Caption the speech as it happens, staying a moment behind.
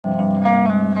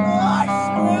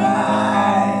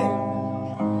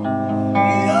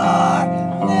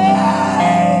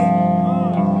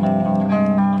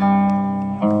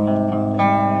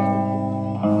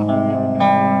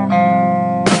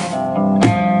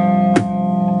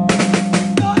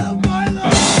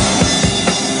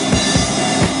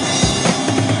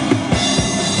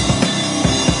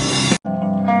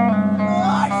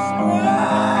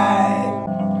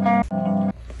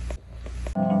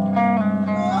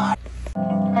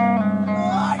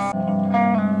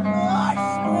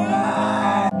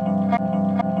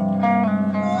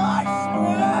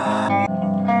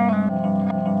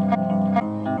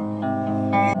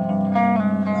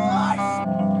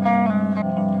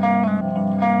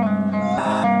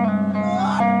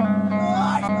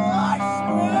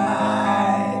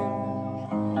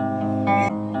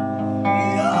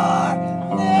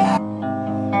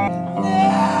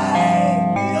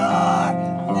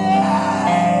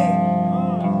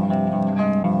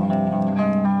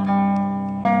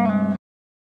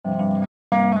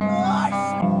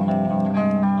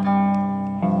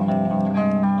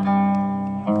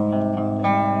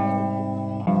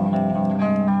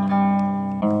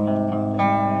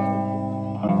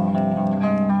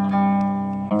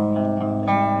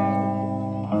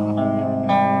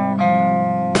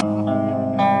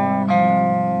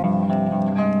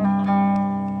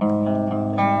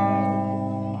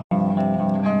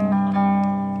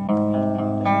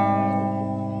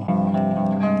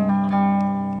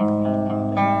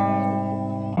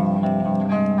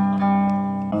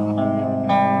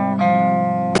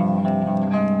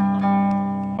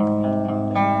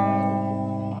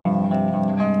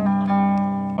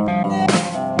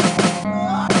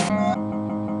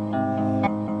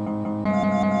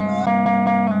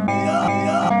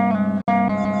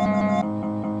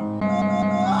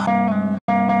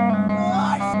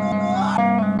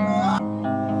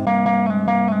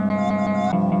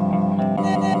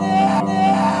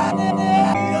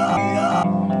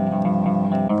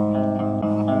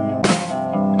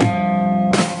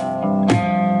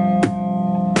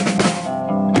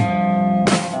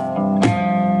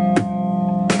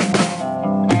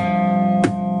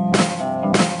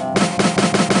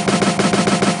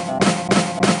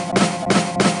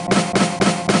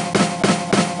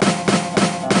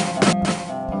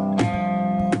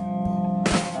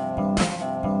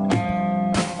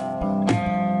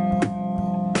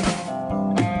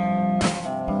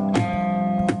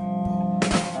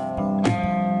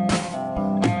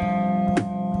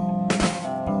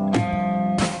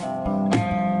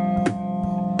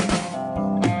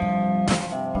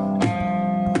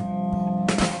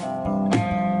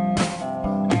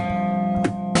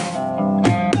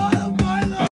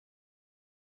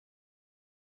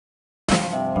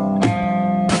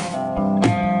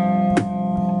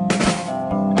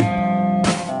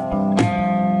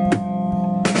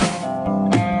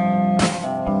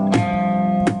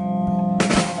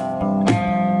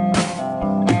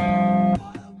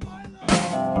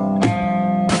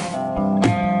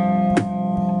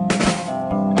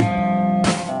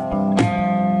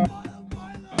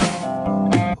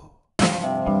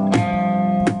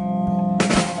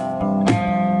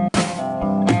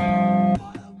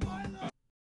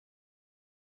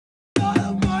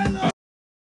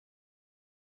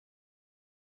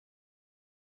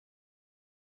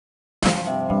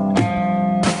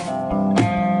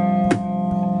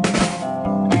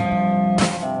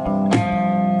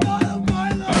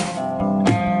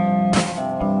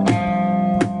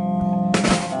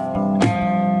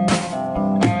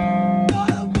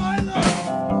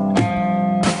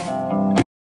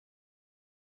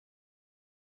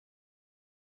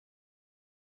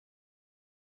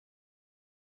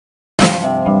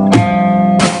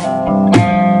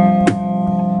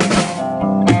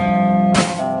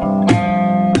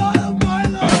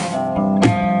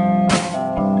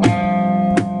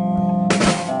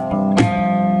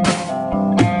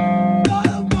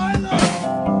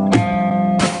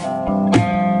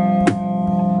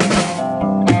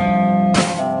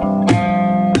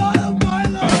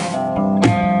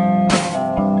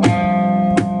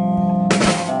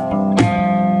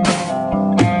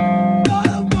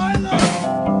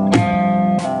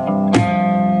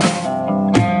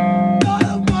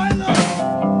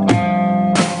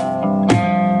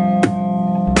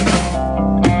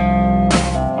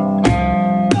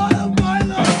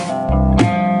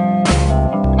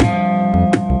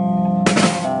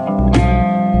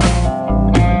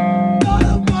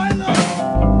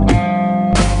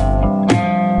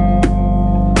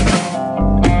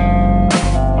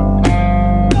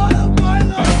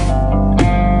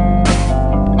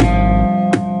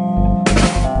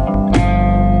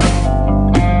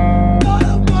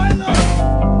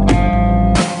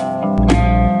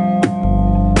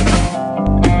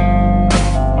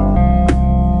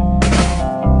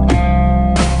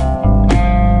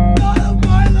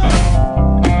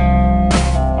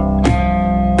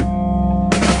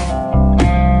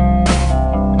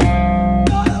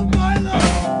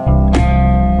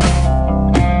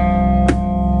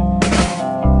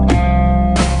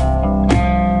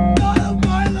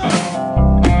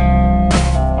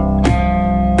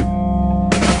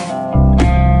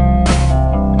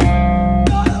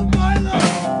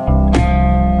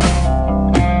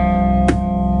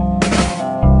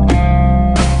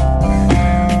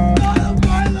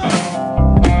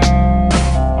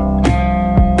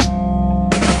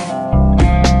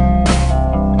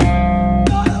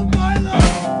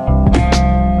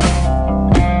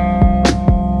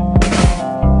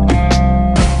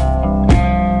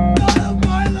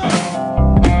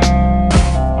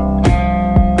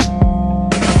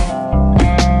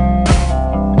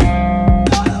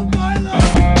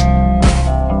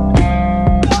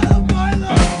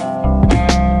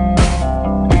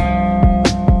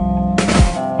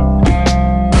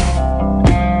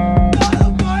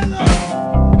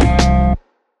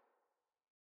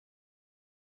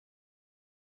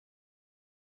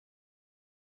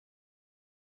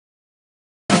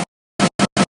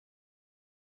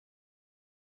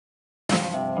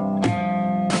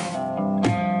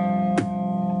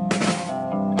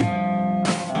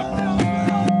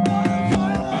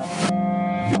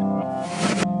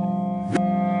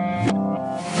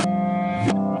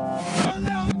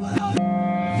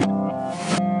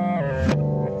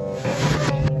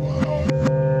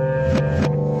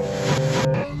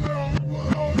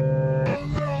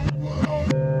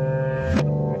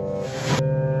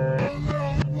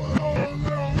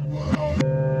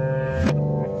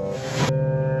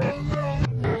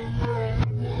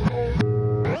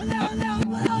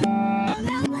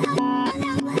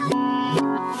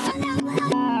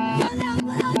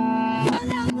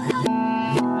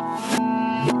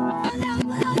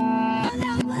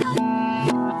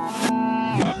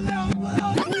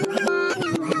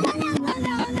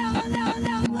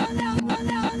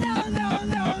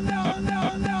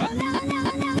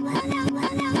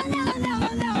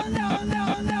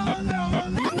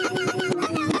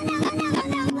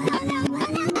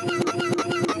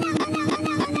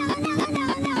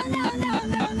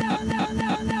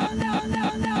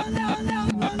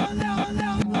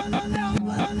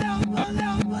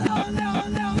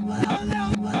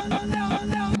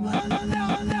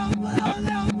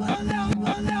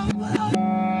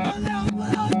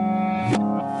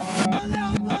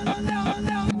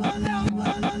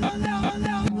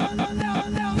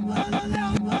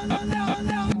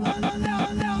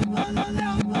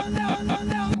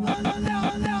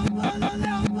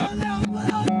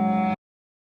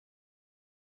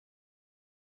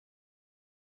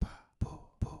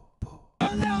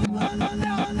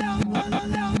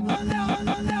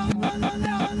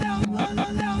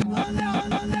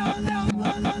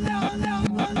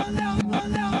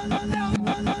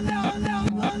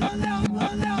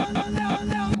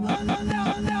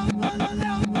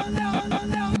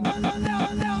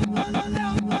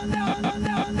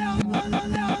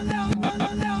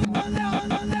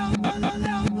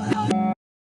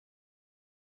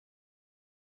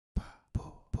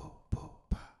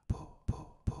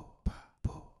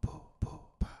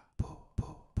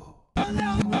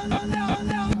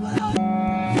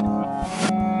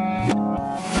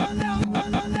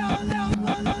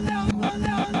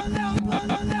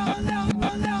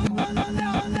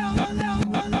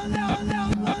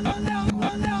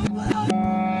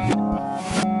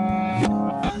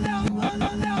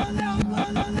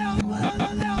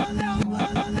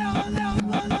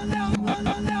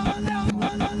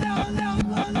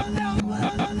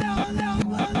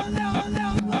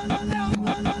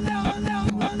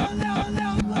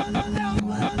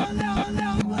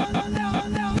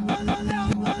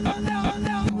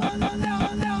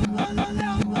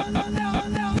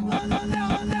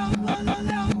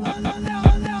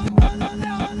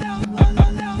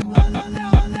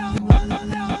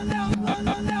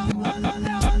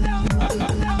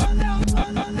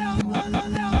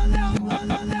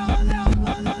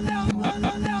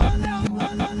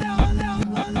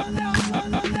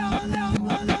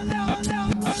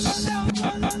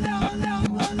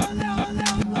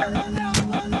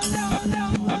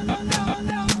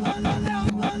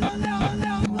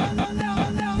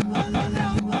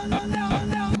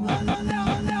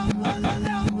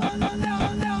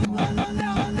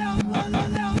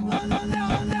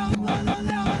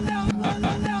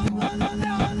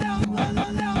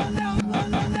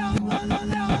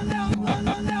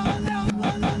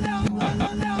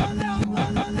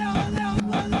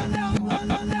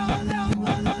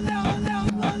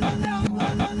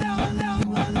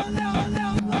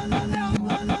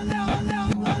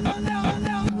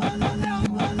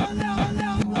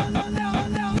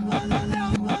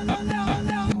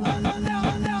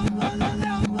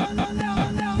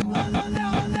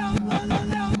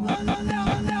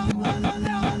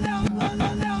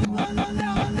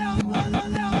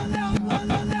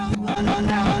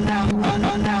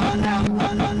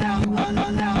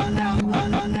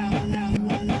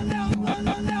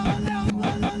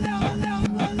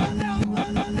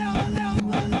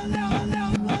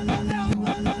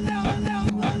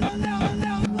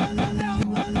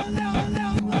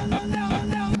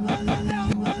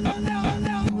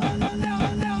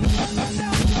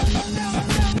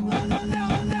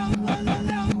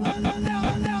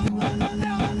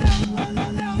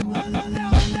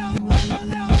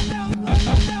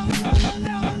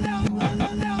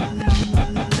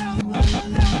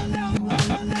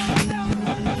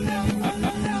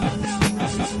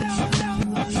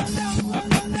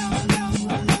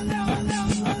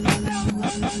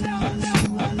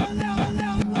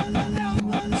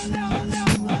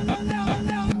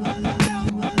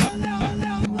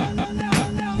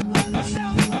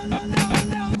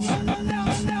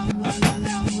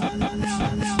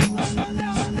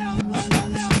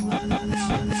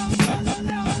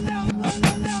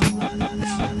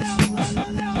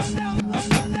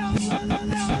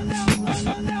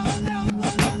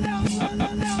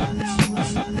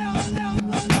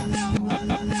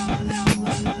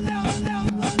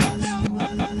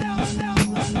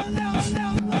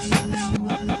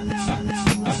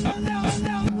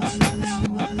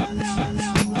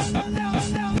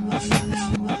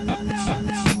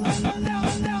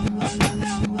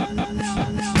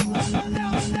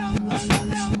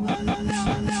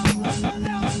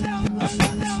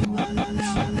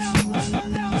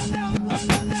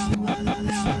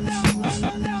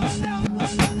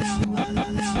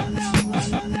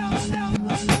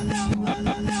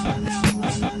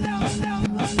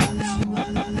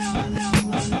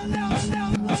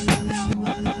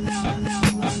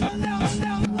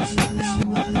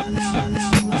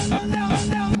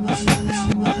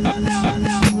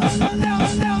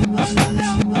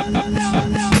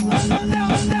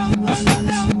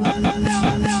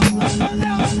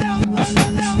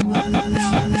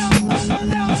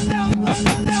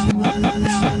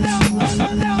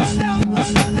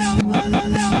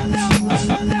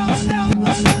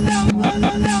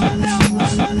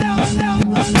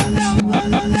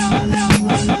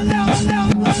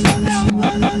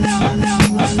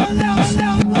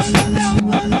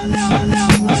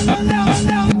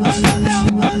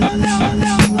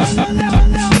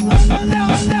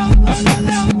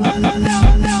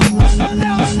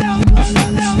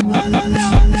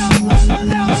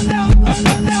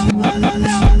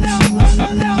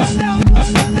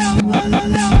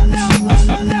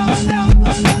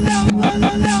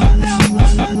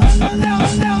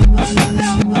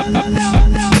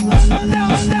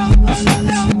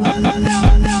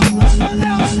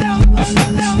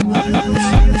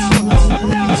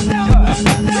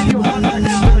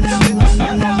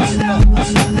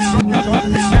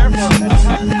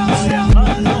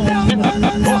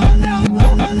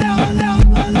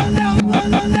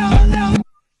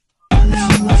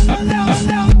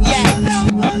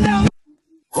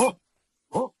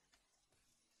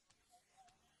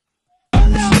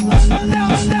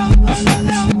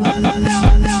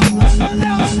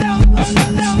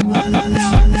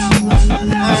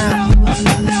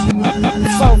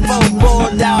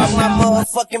Bulldog, my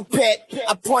motherfucking pet.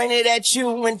 I pointed at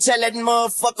you and tell that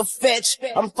motherfucker fetch.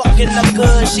 I'm fucking up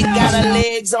good, she got her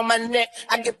legs on my neck.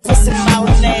 I get pussy mouth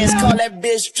and ass, call that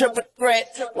bitch triple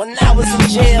threat. When I was in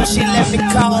jail, she let me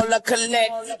call her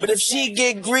collect. But if she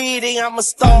get greedy, I'ma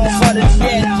starve for the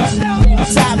debt.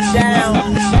 Top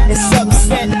down, it's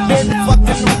upset. Been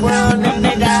fucking the world and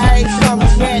nigga, I ain't come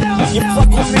yet. You fuck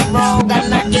with me wrong, I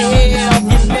knock your head off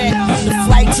your neck. The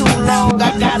flight too long,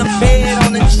 I got a bed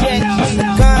on the jet. The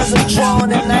guns are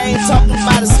drawn and I ain't talking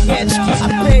about a sketch. I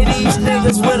pay these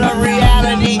niggas with a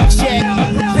reality check.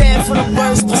 Prepared for the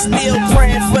worst, but still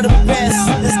praying for the best.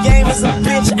 This game is a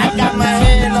bitch, I got my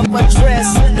hand up my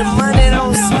dress. The money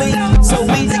don't sleep, so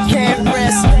we just can't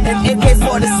rest. And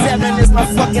AK-47 is my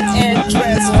fucking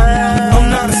address. I'm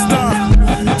not a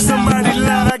star. Somebody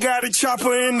lied, I got a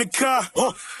chopper in the car.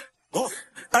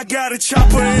 I got a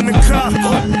chopper in the car.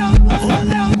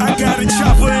 I got a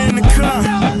chopper in the car.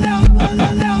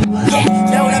 Yeah,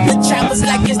 load up the choppers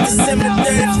like it's December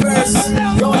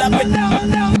 31st. Roll up and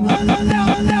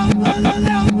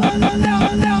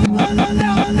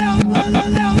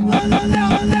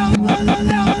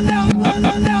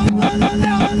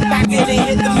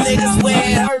hit them niggas where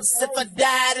it hurts if I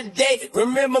die today.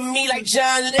 Remember me like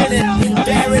John Lennon,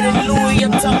 Barrett and Louis,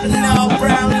 I'm talking all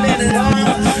brown linen,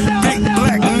 Big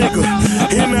black nigga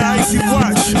in the icy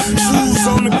watch, shoes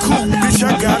on the coupe, bitch,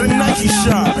 I got a Nike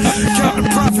shop. Count the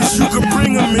profits, you could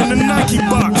bring them in the Nike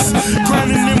box.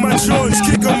 Grinding in my joints,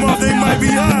 kick them off, they might be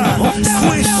high.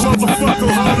 Squish,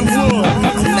 motherfucker, hard to wood.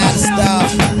 I'm not a star,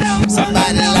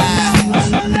 somebody lie.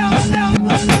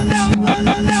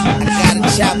 I got a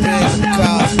chopper in the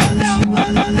car.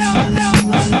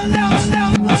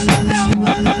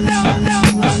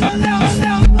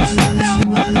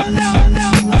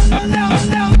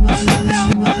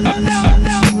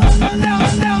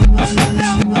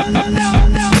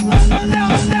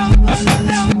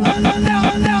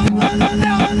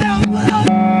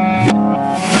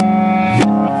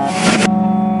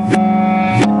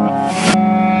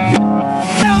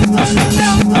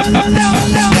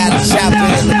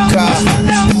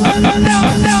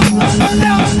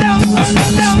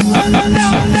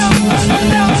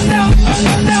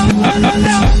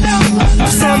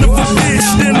 Son of a bitch,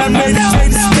 then I made a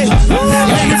great escape.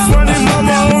 In front of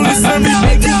mama, only send me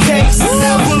baking cakes. Pull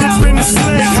up in the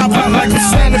sling, hop out like I'm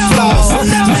Santa Claus.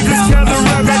 Niggas gather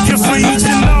around, got gifts for each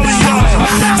and all of y'all.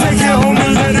 Take it home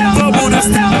and let it bubble, that's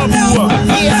the double up.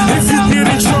 If you get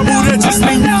in trouble, that just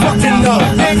mean you fucking up.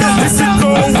 It's a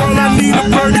gold roll, I need a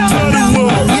bird to cuddle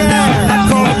up. I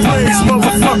call the plays,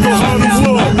 motherfucker, hard to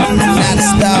wood. I'm not a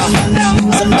star,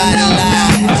 somebody lie.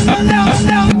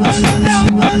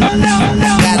 I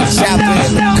got a chopper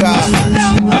in the car.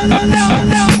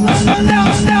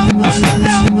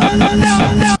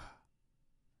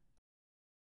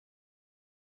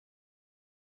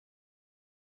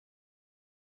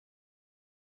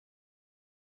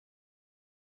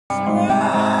 Right.